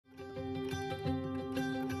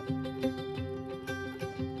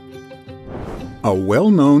A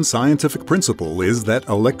well-known scientific principle is that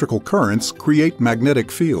electrical currents create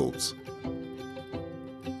magnetic fields.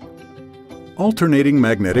 Alternating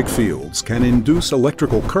magnetic fields can induce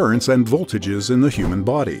electrical currents and voltages in the human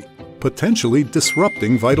body, potentially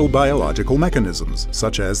disrupting vital biological mechanisms,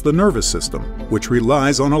 such as the nervous system, which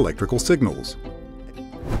relies on electrical signals.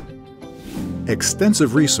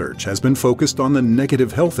 Extensive research has been focused on the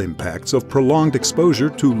negative health impacts of prolonged exposure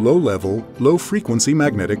to low-level, low-frequency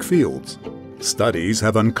magnetic fields. Studies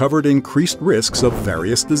have uncovered increased risks of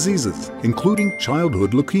various diseases, including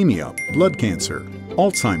childhood leukemia, blood cancer,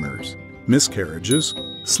 Alzheimer's, miscarriages,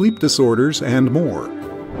 sleep disorders, and more.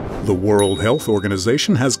 The World Health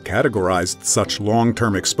Organization has categorized such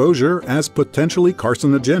long-term exposure as potentially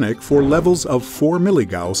carcinogenic for levels of 4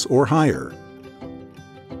 milligauss or higher.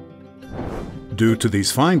 Due to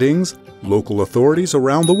these findings, local authorities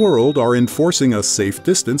around the world are enforcing a safe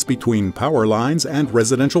distance between power lines and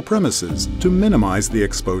residential premises to minimize the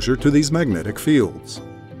exposure to these magnetic fields.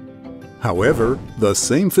 However, the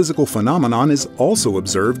same physical phenomenon is also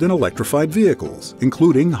observed in electrified vehicles,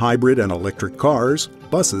 including hybrid and electric cars,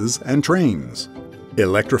 buses, and trains.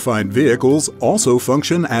 Electrified vehicles also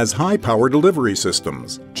function as high-power delivery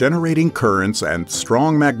systems, generating currents and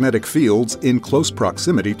strong magnetic fields in close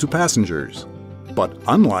proximity to passengers. But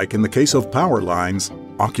unlike in the case of power lines,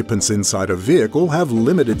 occupants inside a vehicle have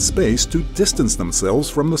limited space to distance themselves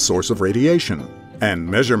from the source of radiation, and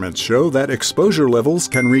measurements show that exposure levels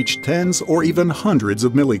can reach tens or even hundreds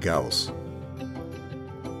of milligauss.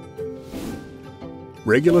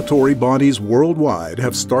 Regulatory bodies worldwide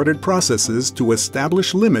have started processes to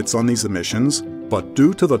establish limits on these emissions, but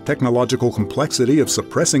due to the technological complexity of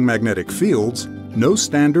suppressing magnetic fields, no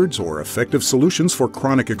standards or effective solutions for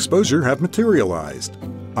chronic exposure have materialized.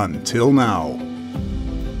 Until now.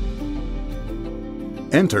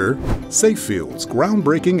 Enter SafeField's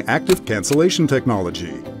groundbreaking active cancellation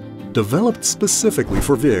technology. Developed specifically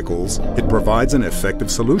for vehicles, it provides an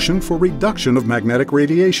effective solution for reduction of magnetic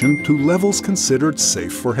radiation to levels considered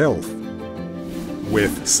safe for health.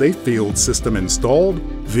 With SafeField's system installed,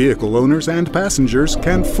 vehicle owners and passengers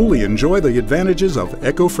can fully enjoy the advantages of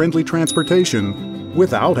eco-friendly transportation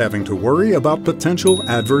without having to worry about potential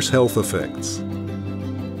adverse health effects.